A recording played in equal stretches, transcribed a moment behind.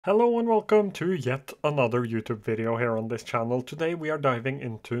Hello and welcome to yet another YouTube video here on this channel. Today we are diving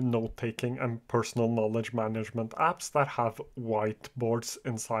into note-taking and personal knowledge management apps that have whiteboards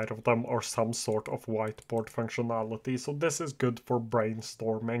inside of them or some sort of whiteboard functionality. So this is good for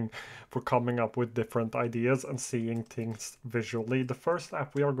brainstorming, for coming up with different ideas and seeing things visually. The first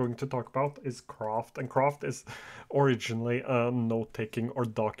app we are going to talk about is Craft, and Craft is originally a note-taking or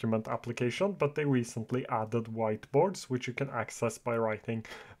document application, but they recently added whiteboards, which you can access by writing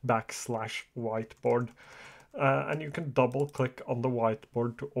 \whiteboard, and you can double click on the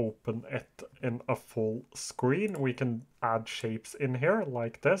whiteboard to open it in a full screen. We can add shapes in here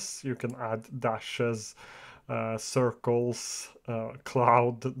like this. You can add dashes, circles,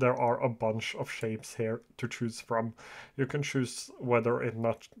 cloud. There are a bunch of shapes here to choose from. You can choose whether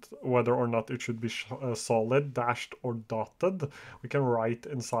or not it should be solid, dashed, or dotted. We can write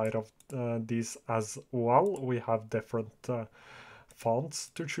inside of these as well. We have different fonts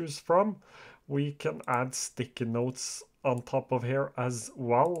to choose from. We can add sticky notes on top of here as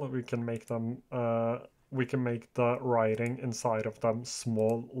well. We can make them we can make the writing inside of them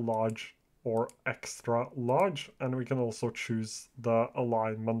small, large, or extra large, and we can also choose the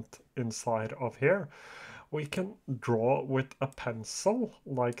alignment inside of here. We can draw with a pencil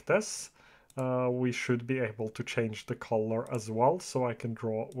like this. We should be able to change the color as well, so I can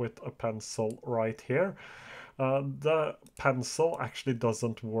draw with a pencil right here. The pencil actually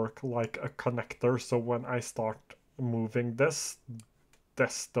doesn't work like a connector, so when I start moving this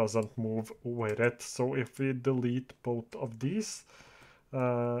doesn't move with it. So if we delete both of these,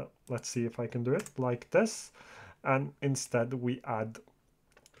 let's see if I can do it like this, and instead we add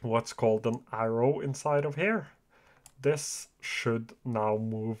what's called an arrow inside of here. This should now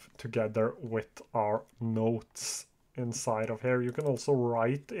move together with our notes inside of here. You can also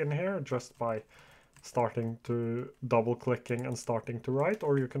write in here just by starting to double clicking and starting to write,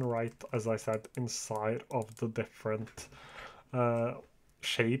 or you can write, as I said, inside of the different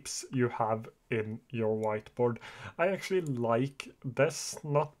shapes you have in your whiteboard. I actually like this,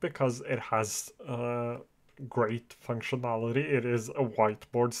 not because it has great functionality. It is a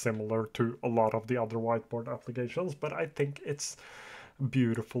whiteboard similar to a lot of the other whiteboard applications, but I think it's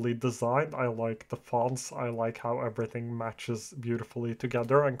beautifully designed. I like the fonts, I like how everything matches beautifully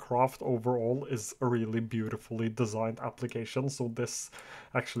together, and Craft overall is a really beautifully designed application, so this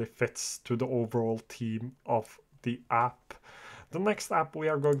actually fits to the overall theme of the app. The next app we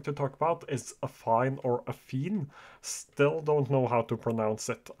are going to talk about is Affine or Affine. Still don't know how to pronounce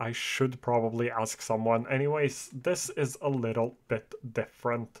it. I should probably ask someone. Anyways, this is a little bit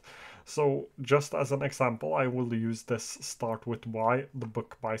different. So just as an example, I will use this Start With Why, the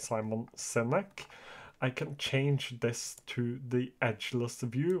book by Simon Sinek. I can change this to the edgeless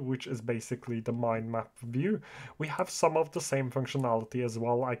view, which is basically the mind map view. We have some of the same functionality as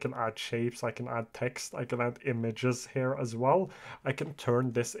well. I can add shapes, I can add text, I can add images here as well. I can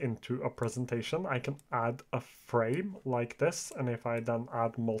turn this into a presentation. I can add a frame like this, and if I then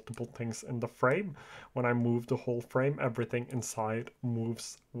add multiple things in the frame, when I move the whole frame, everything inside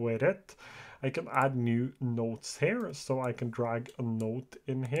moves with it. I can add new notes here, so I can drag a note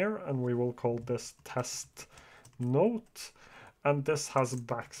in here, and we will call this test note. And this has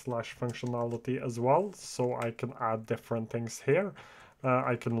backslash functionality as well, so I can add different things here.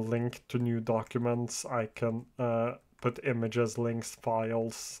 I can link to new documents, I can put images, links,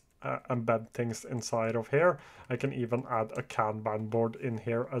 files, embed things inside of here. I can even add a Kanban board in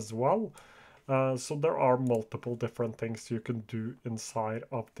here as well. So there are multiple different things you can do inside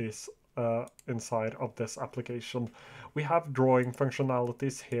of this application. We have drawing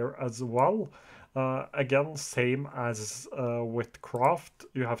functionalities here as well. Again, same as with Craft,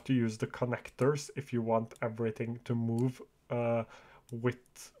 you have to use the connectors if you want everything to move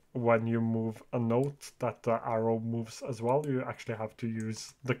with when you move a note, that the arrow moves as well. You actually have to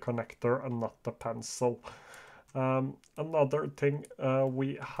use the connector and not the pencil. Another thing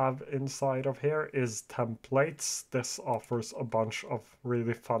we have inside of here is templates. This offers a bunch of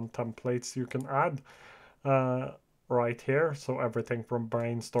really fun templates you can add right here. So everything from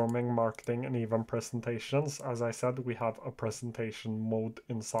brainstorming, marketing, and even presentations. As I said, we have a presentation mode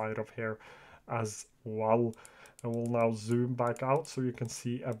inside of here as well. I will now zoom back out so you can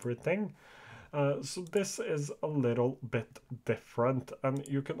see everything. So this is a little bit different, and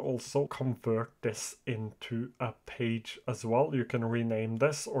you can also convert this into a page as well. You can rename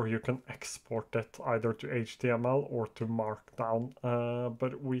this, or you can export it either to HTML or to Markdown,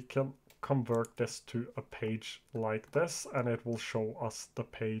 but we can convert this to a page like this, and it will show us the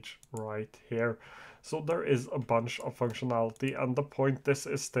page right here. So there is a bunch of functionality, and the point, this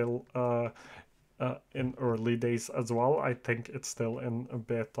is still in early days as well. I think it's still in a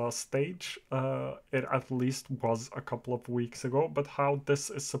beta stage. It at least was a couple of weeks ago, but how this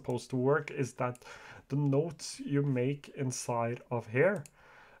is supposed to work is that the notes you make inside of here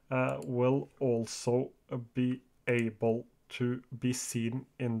will also be able to be seen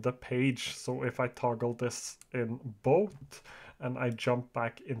in the page. So if I toggle this in both and I jump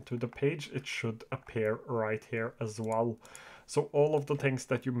back into the page, it should appear right here as well. So all of the things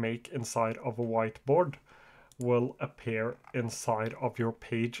that you make inside of a whiteboard will appear inside of your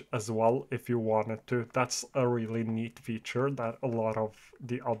page as well if you wanted to. That's a really neat feature that a lot of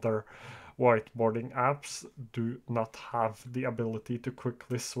the other whiteboarding apps do not have the ability to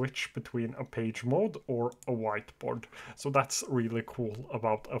quickly switch between a page mode or a whiteboard. So that's really cool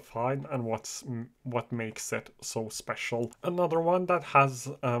about Affine and what makes it so special. Another one that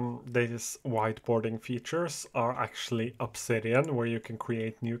has these whiteboarding features are actually Obsidian, where you can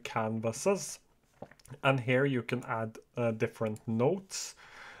create new canvases. And here you can add different notes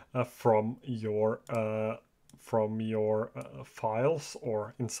from your files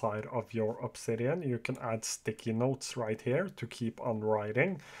or inside of your Obsidian. You can add sticky notes right here to keep on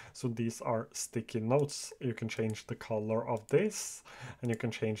writing. So these are sticky notes. You can change the color of this, and you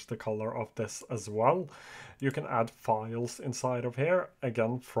can change the color of this as well. You can add files inside of here,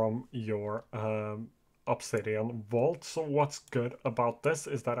 again from your Obsidian vault. So what's good about this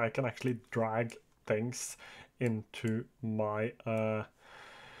is that I can actually drag things into my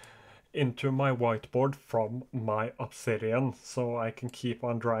whiteboard from my Obsidian, so I can keep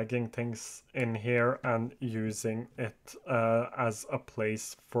on dragging things in here and using it as a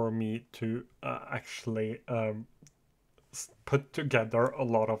place for me to actually put together a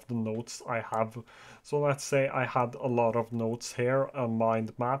lot of the notes I have. So let's say I had a lot of notes here, a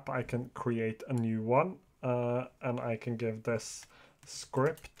mind map. I can create a new one and I can give this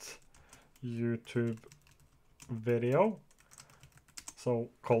script YouTube video. So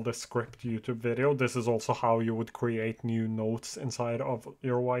call this script YouTube video. This is also how you would create new notes inside of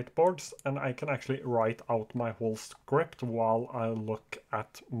your whiteboards. And I can actually write out my whole script while I look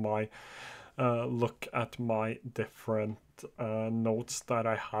at my different notes that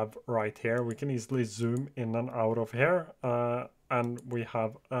I have right here. We can easily zoom in and out of here, and we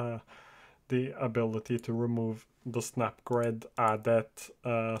have the ability to remove the snap grid, add it,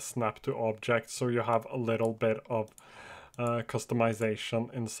 snap to object. So you have a little bit of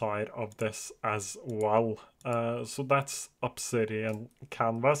customization inside of this as well. So that's Obsidian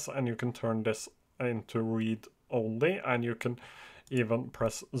Canvas, and you can turn this into read only, and you can even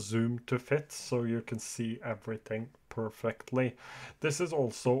press zoom to fit so you can see everything perfectly. This is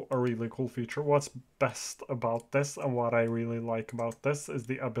also a really cool feature. What's best about this and what I really like about this is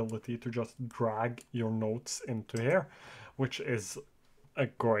the ability to just drag your notes into here, which is a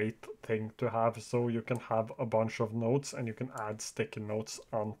great thing to have. So you can have a bunch of notes and you can add sticky notes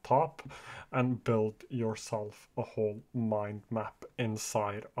on top and build yourself a whole mind map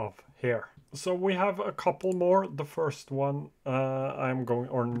inside of here. So we have a couple more. The first one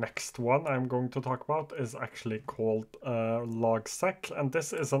next one I'm going to talk about is actually called logseq, and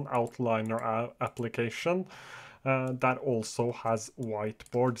this is an outliner application that also has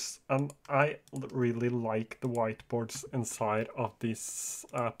whiteboards, and I really like the whiteboards inside of this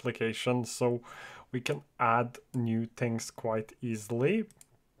application. So we can add new things quite easily.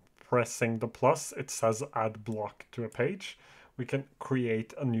 Pressing the plus, it says add block to a page. We can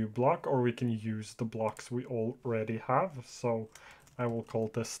create a new block, or we can use the blocks we already have. So I will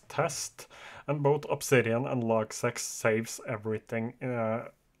call this test, and both Obsidian and logseq saves everything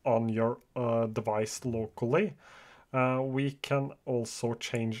on your device locally. We can also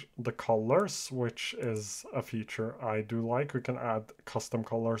change the colors, which is a feature I do like. We can add custom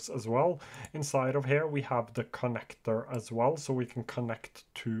colors as well. Inside of here we have the connector as well, so we can connect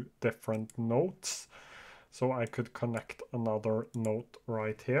to different notes. So I could connect another note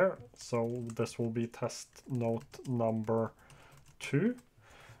right here. So this will be test note number 2.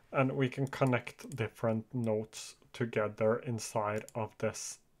 And we can connect different notes together inside of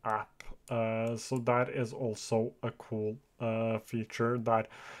this app. So that is also a cool feature that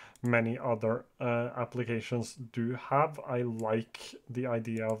many other applications do have. I like the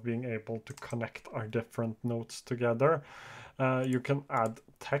idea of being able to connect our different notes together. You can add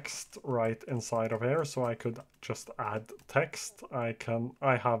text right inside of here, so I could just add text. I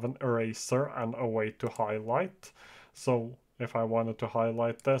have an eraser and a way to highlight. So if I wanted to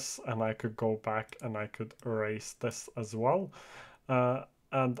highlight this, and I could go back and I could erase this as well.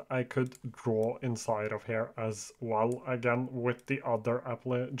 And I could draw inside of here as well. Again, with the other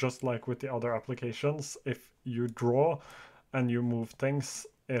just like with the other applications, if you draw and you move things,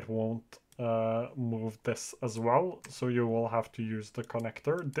 it won't move this as well, so you will have to use the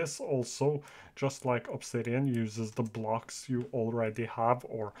connector. This also, just like Obsidian, uses the blocks you already have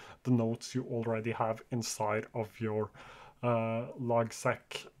or the nodes you already have inside of your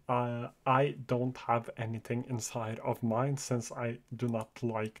logseq. I don't have anything inside of mine since I do not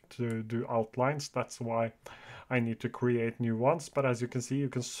like to do outlines. That's why I need to create new ones. But as you can see, you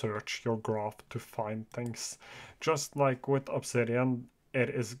can search your graph to find things. Just like with Obsidian, it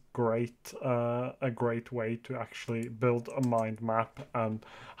is great, a great way to actually build a mind map and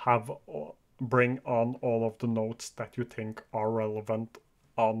have bring on all of the nodes that you think are relevant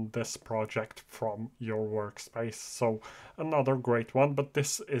on this project from your workspace. So another great one, but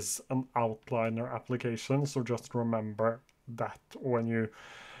this is an outliner application, so just remember that when you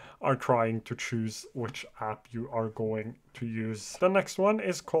are trying to choose which app you are going to use. The next one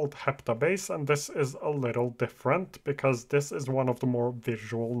is called Heptabase, and this is a little different because this is one of the more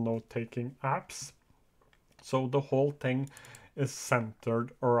visual note-taking apps. So the whole thing is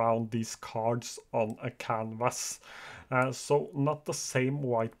centered around these cards on a canvas. So not the same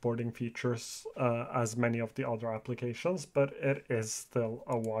whiteboarding features as many of the other applications, but it is still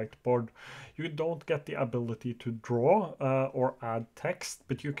a whiteboard. You don't get the ability to draw or add text,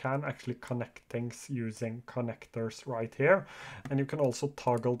 but you can actually connect things using connectors right here. And you can also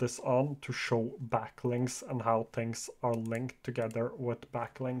toggle this on to show backlinks and how things are linked together with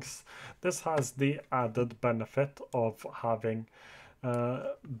backlinks. This has the added benefit of having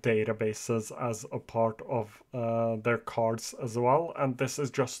databases as a part of their cards as well, and this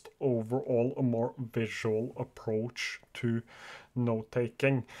is just overall a more visual approach to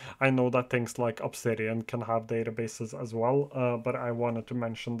note-taking. I know that things like Obsidian can have databases as well, but I wanted to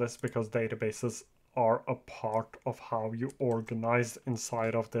mention this because databases are a part of how you organize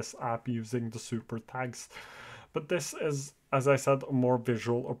inside of this app using the super tags. But this is, as I said, a more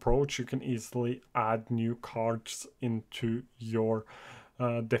visual approach. You can easily add new cards into your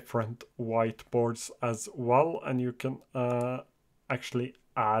different whiteboards as well, and you can actually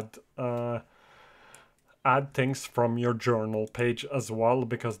add things from your journal page as well,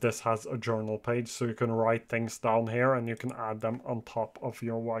 because this has a journal page, so you can write things down here and you can add them on top of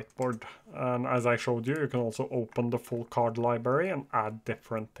your whiteboard. And as I showed you, you can also open the full card library and add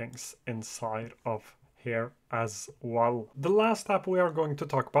different things inside of here as well. The last app we are going to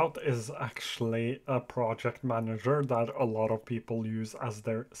talk about is actually a project manager that a lot of people use as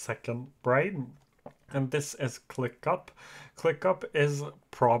their second brain. And this is Clickup. Clickup is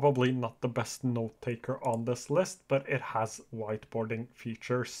probably not the best note taker on this list, but it has whiteboarding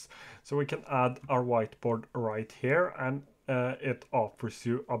features. So we can add our whiteboard right here, and it offers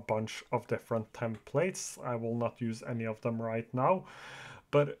you a bunch of different templates. I will not use any of them right now,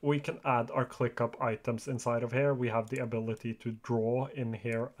 but we can add our ClickUp items inside of here. We have the ability to draw in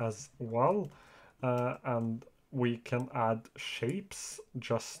here as well. And we can add shapes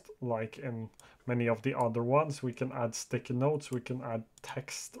just like in many of the other ones. We can add sticky notes. We can add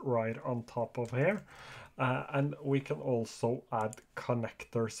text right on top of here. And we can also add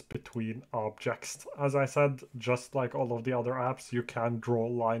connectors between objects. As I said, just like all of the other apps, you can draw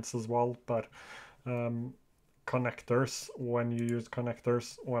lines as well, but connectors, when you use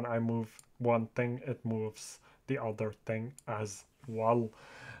connectors, when I move one thing, it moves the other thing as well.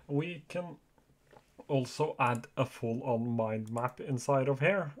 We can also add a full-on mind map inside of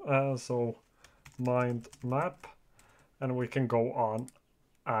here. So mind map, and we can go on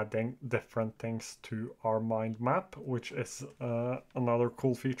adding different things to our mind map, which is another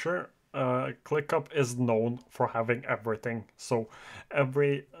cool feature. Clickup is known for having everything, so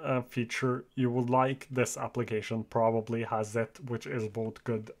every feature you would like, this application probably has it, which is both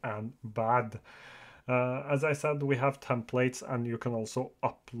good and bad. As I said, we have templates, and you can also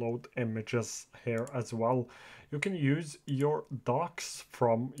upload images here as well. You can use your docs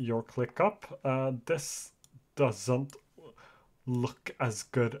from your Clickup. This doesn't look as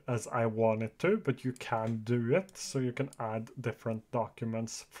good as I want it to, but you can do it. So you can add different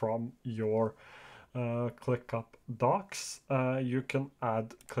documents from your Clickup docs. You can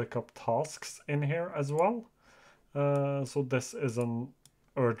add Clickup tasks in here as well. So this is an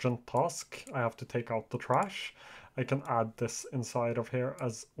urgent task. I have to take out the trash. I can add this inside of here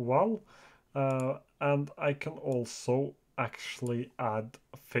as well. And I can also actually add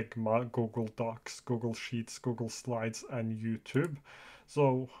Figma, Google Docs, Google Sheets, Google Slides, and YouTube.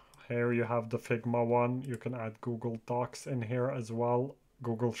 So here you have the Figma one. You can add Google Docs in here as well,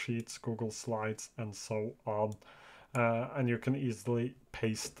 Google Sheets, Google Slides, and so on. and you can easily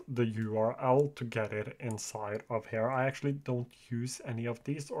paste the URL to get it inside of here. I actually don't use any of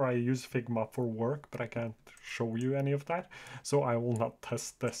these, or I use Figma for work, but I can't show you any of that, so I will not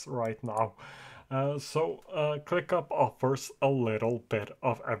test this right now. Clickup offers a little bit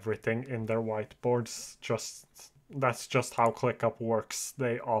of everything in their whiteboards. That's just how Clickup works.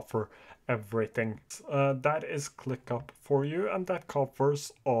 They offer everything. That is Clickup for you, and that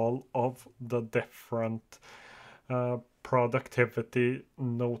covers all of the different productivity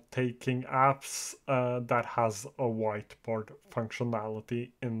note-taking apps that has a whiteboard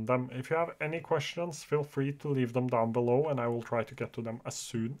functionality in them. If you have any questions, feel free to leave them down below and I will try to get to them as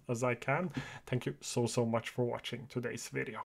soon as I can. Thank you so much for watching today's video.